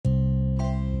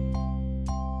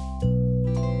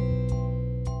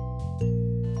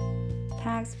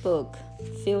Textbook,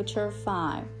 Future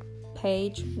 5,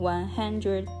 page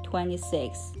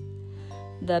 126.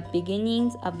 The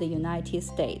beginnings of the United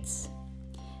States.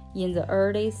 In the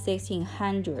early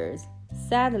 1600s,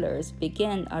 settlers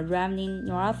began arriving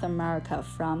North America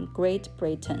from Great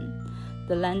Britain.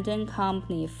 The London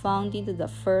Company founded the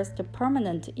first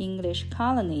permanent English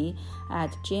colony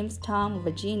at Jamestown,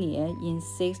 Virginia in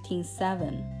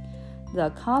 1607. The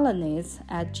colonists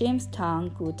at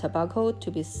Jamestown grew tobacco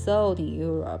to be sold in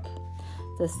Europe.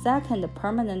 The second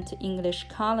permanent English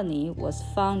colony was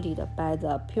founded by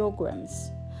the Pilgrims,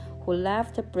 who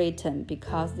left Britain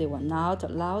because they were not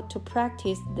allowed to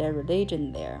practice their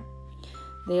religion there.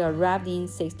 They arrived in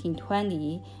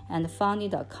 1620 and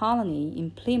founded a colony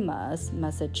in Plymouth,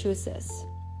 Massachusetts.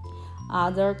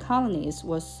 Other colonies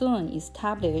were soon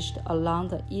established along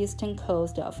the eastern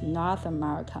coast of North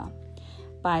America.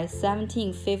 By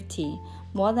 1750,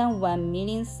 more than 1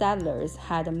 million settlers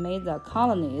had made the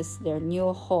colonies their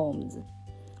new homes.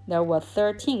 There were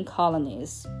 13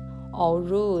 colonies, all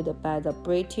ruled by the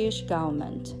British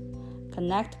government: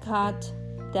 Connecticut,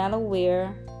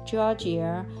 Delaware,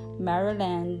 Georgia,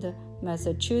 Maryland,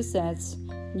 Massachusetts,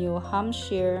 New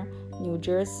Hampshire, New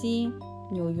Jersey,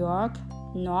 New York,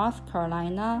 North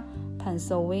Carolina,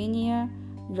 Pennsylvania,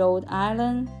 Rhode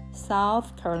Island,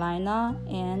 South Carolina,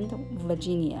 and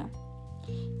Virginia.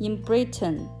 In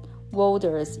Britain,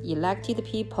 voters elected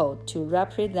people to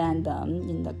represent them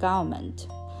in the government,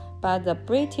 but the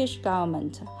British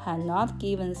government had not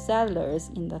given settlers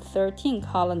in the 13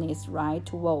 colonies right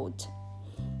to vote.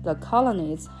 The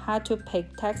colonies had to pay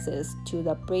taxes to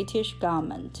the British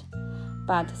government,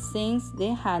 but since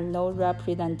they had no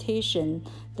representation,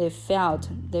 they felt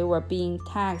they were being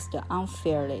taxed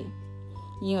unfairly.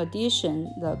 In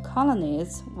addition, the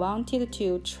colonists wanted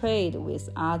to trade with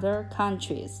other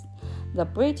countries. The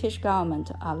British government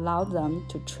allowed them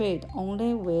to trade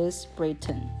only with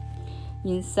Britain.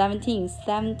 In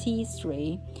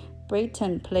 1773,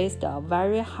 Britain placed a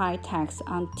very high tax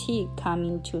on tea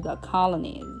coming to the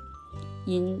colonies.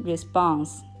 In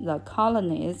response, the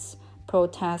colonists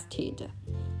protested.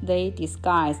 They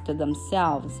disguised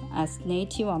themselves as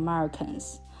Native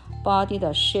Americans, boarded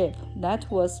a ship that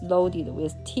was loaded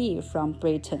with tea from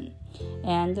Britain,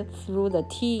 and threw the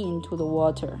tea into the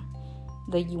water.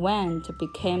 The event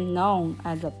became known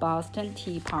as the Boston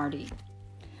Tea Party.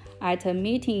 At a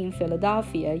meeting in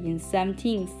Philadelphia in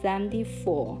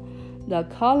 1774, the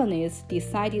colonists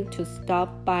decided to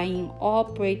stop buying all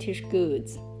British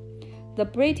goods. The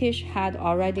British had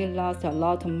already lost a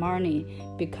lot of money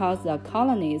because the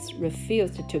colonists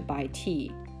refused to buy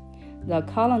tea. The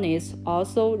colonists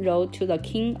also wrote to the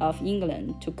King of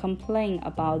England to complain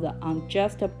about the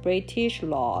unjust British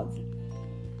laws.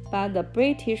 But the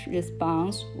British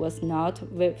response was not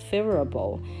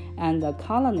favorable, and the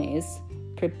colonists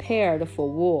prepared for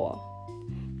war.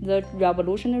 The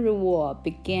Revolutionary War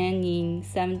began in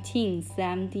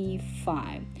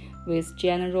 1775, with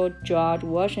General George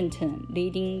Washington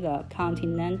leading the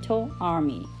Continental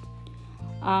Army.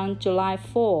 On July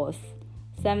 4th,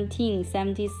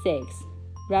 1776,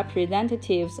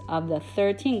 representatives of the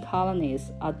 13 colonies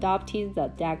adopted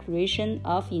the Declaration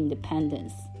of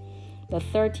Independence. The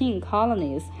 13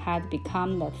 colonies had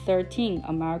become the 13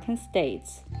 American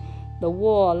states. The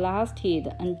war lasted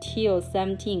until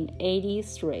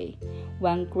 1783,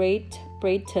 when Great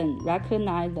Britain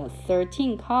recognized the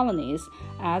 13 colonies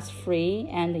as free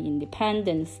and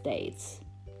independent states.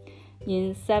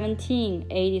 In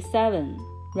 1787,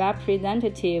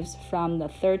 representatives from the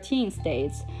 13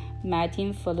 states met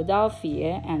in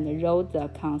Philadelphia and wrote the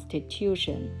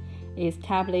Constitution,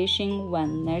 establishing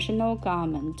one national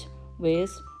government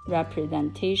with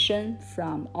representation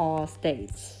from all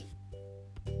states.